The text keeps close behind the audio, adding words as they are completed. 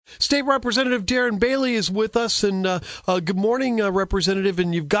State Representative Darren Bailey is with us, and good morning, Representative,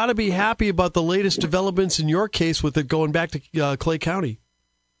 and you've got to be happy about the latest developments in your case with it going back to Clay County.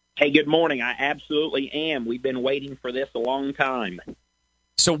 Hey, good morning. I absolutely am. We've been waiting for this a long time.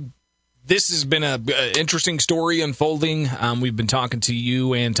 So this has been an interesting story unfolding. We've been talking to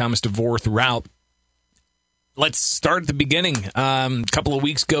you and Thomas DeVore throughout. Let's start at the beginning. A couple of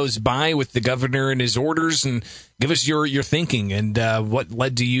weeks goes by with the governor and his orders, and give us your thinking and what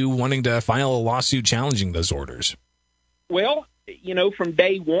led to you wanting to file a lawsuit challenging those orders. Well, from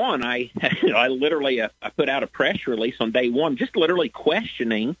day one, I literally I put out a press release on day one, just literally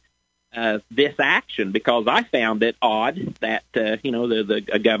questioning this action, because I found it odd that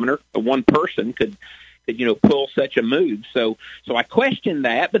a governor, one person could pull such a move. So I questioned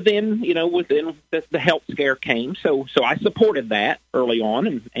that, but then within the health scare came, so I supported that early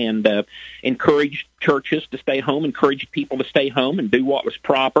on and encouraged churches to stay home, encouraged people to stay home and do what was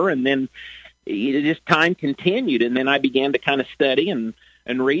proper, and then just time continued, and then I began to kind of study and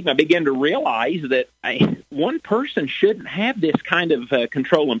read, and I began to realize that one person shouldn't have this kind of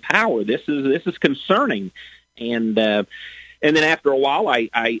control and power. This is concerning, and then after a while,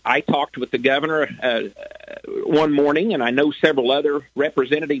 I talked with the governor one morning, and I know several other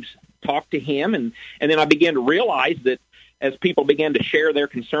representatives talked to him, and then I began to realize that as people began to share their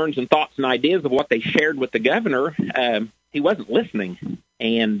concerns and thoughts and ideas of what they shared with the governor, he wasn't listening,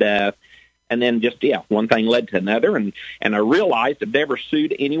 and then one thing led to another, and I realized I've never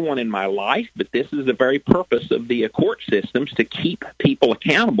sued anyone in my life, but this is the very purpose of the court systems, to keep people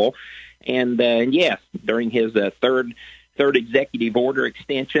accountable, and yes, during his third executive order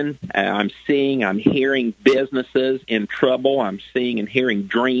extension, I'm hearing businesses in trouble. I'm seeing and hearing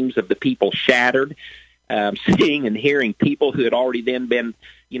dreams of the people shattered. I'm seeing and hearing people who had already then been,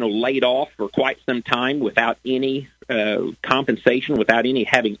 laid off for quite some time without any compensation, without any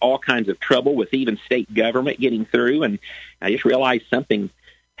having all kinds of trouble with even state government getting through. And I just realized something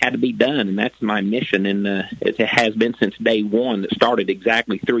had to be done, and that's my mission, and it has been since day one. That started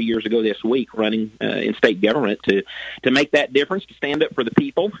exactly 3 years ago this week, running in state government to make that difference, to stand up for the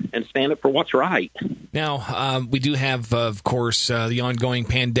people and stand up for what's right. Now, we do have, of course, the ongoing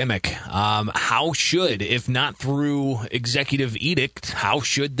pandemic. How should, if not through executive edict, how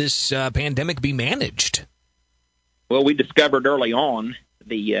should this pandemic be managed? Well, we discovered early on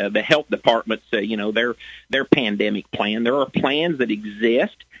the health department's, their pandemic plan. There are plans that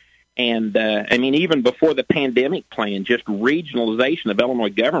exist. And, even before the pandemic plan, just regionalization of Illinois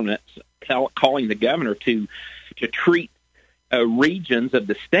governments, calling the governor to treat regions of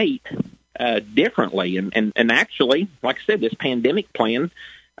the state differently. And actually, like I said, this pandemic plan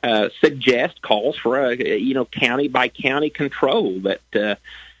calls for a county-by-county control that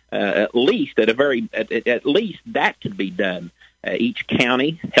at least that could be done. Each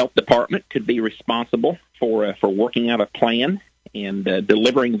county health department could be responsible for working out a plan and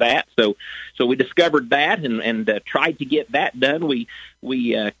delivering that. So we discovered that and tried to get that done. We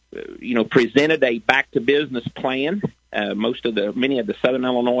presented a back to business plan. Many of the Southern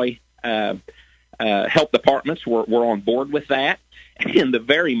Illinois health departments were on board with that. And the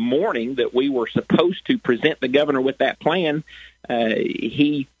very morning that we were supposed to present the governor with that plan,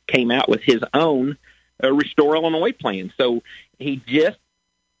 he came out with his own Restore Illinois plan. So he just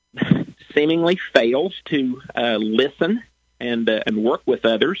seemingly fails to listen and work with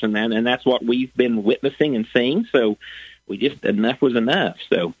others, and that's what we've been witnessing and seeing. So enough was enough.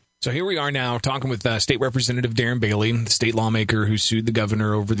 So here we are now talking with State Representative Darren Bailey, the state lawmaker who sued the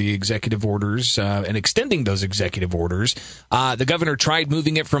governor over the executive orders and extending those executive orders. The governor tried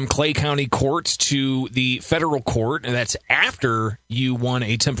moving it from Clay County courts to the federal court, and that's after you won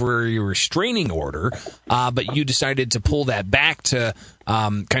a temporary restraining order, but you decided to pull that back to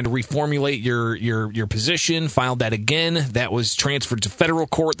kind of reformulate your position, filed that again. That was transferred to federal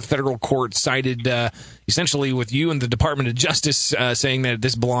court. The federal court sided essentially with you and the Department of Justice, saying that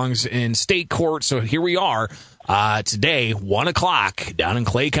this belongs in state court. So here we are today, 1 o'clock down in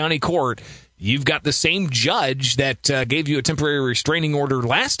Clay County Court. You've got the same judge that gave you a temporary restraining order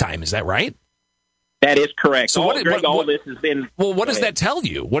last time. Is that right? That is correct. So all this has been. Well, what does that tell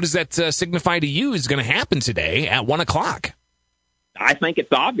you? What does that signify to you is going to happen today at 1 o'clock? I think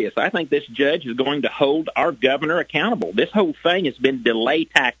it's obvious. I think this judge is going to hold our governor accountable. This whole thing has been delay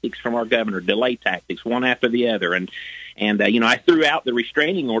tactics from our governor, delay tactics, one after the other. And I threw out the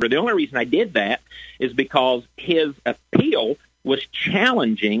restraining order. The only reason I did that is because his appeal was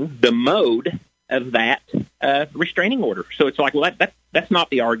challenging the mode of that restraining order. So it's like, well, that's not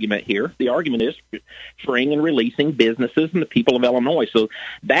the argument here. The argument is freeing and releasing businesses and the people of Illinois. So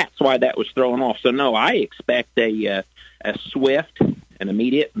that's why that was thrown off. So no, I expect a a swift and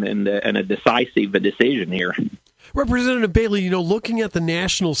immediate and a decisive decision here. Representative Bailey, looking at the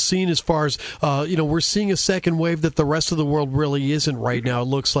national scene as far as, we're seeing a second wave that the rest of the world really isn't right now. It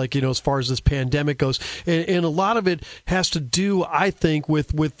looks like, as far as this pandemic goes. And a lot of it has to do, I think,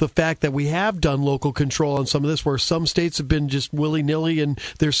 with the fact that we have done local control on some of this, where some states have been just willy-nilly and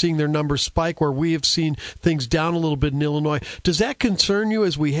they're seeing their numbers spike, where we have seen things down a little bit in Illinois. Does that concern you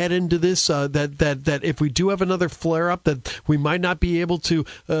as we head into this, that if we do have another flare-up, that we might not be able to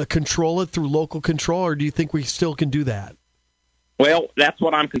control it through local control, or do you think we still can do that? Well, that's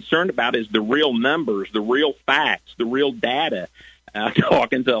what I'm concerned about, is the real numbers, the real facts, the real data.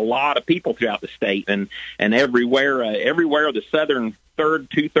 Talking to a lot of people throughout the state and everywhere the southern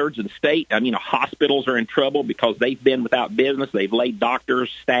two-thirds of the state, hospitals are in trouble because they've been without business. They've laid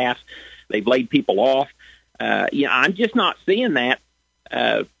doctors, staff, they've laid people off. I'm just not seeing that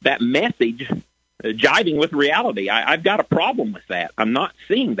message jiving with reality. I've got a problem with that. I'm not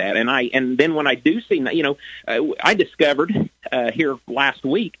seeing that. And then when I do see that, I discovered here last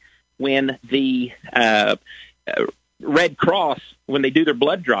week when the Red Cross, when they do their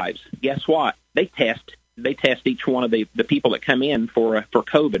blood drives, guess what? They test each one of the people that come in for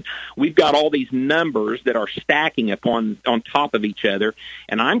COVID. We've got all these numbers that are stacking on top of each other,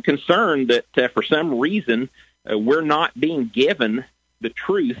 and I'm concerned that for some reason we're not being given the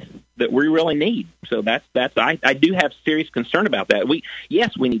truth that we really need. So I do have serious concern about that. We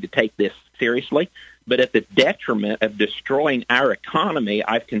need to take this seriously, but at the detriment of destroying our economy.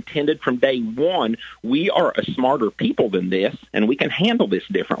 I've contended from day one, we are a smarter people than this, and we can handle this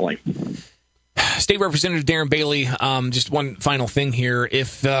differently. State Representative Darren Bailey, just one final thing here.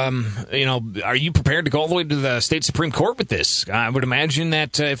 If, are you prepared to go all the way to the state Supreme Court with this? I would imagine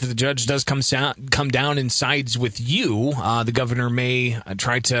that if the judge does come down and sides with you, the governor may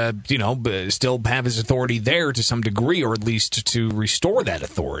try to, still have his authority there to some degree, or at least to restore that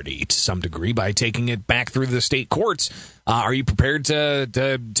authority to some degree by taking it back through the state courts. Are you prepared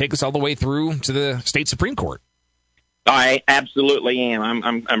to take us all the way through to the state Supreme Court? I absolutely am.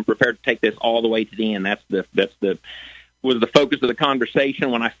 I'm prepared to take this all the way to the end. Was the focus of the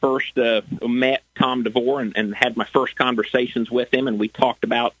conversation when I first met Tom DeVore and had my first conversations with him, and we talked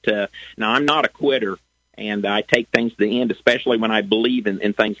about. Now, I'm not a quitter, and I take things to the end, especially when I believe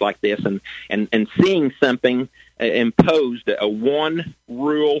in things like this, and seeing something imposed, a one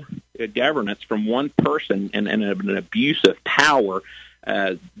rule governance from one person and an abuse of power,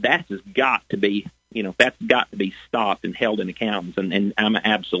 that has got to be. That's got to be stopped and held in account, and I'm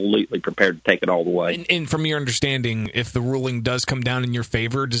absolutely prepared to take it all the way. And from your understanding, if the ruling does come down in your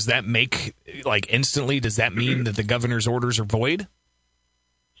favor, does that instantly, does that mean that the governor's orders are void?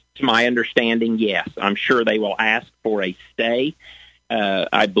 To my understanding, yes. I'm sure they will ask for a stay.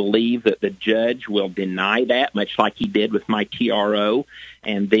 I believe that the judge will deny that, much like he did with my TRO,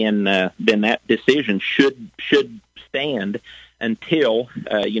 and then that decision should stand until,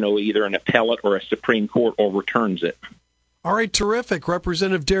 either an appellate or a Supreme Court overturns it. All right, terrific.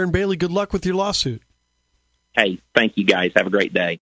 Representative Darren Bailey, good luck with your lawsuit. Hey, thank you, guys. Have a great day.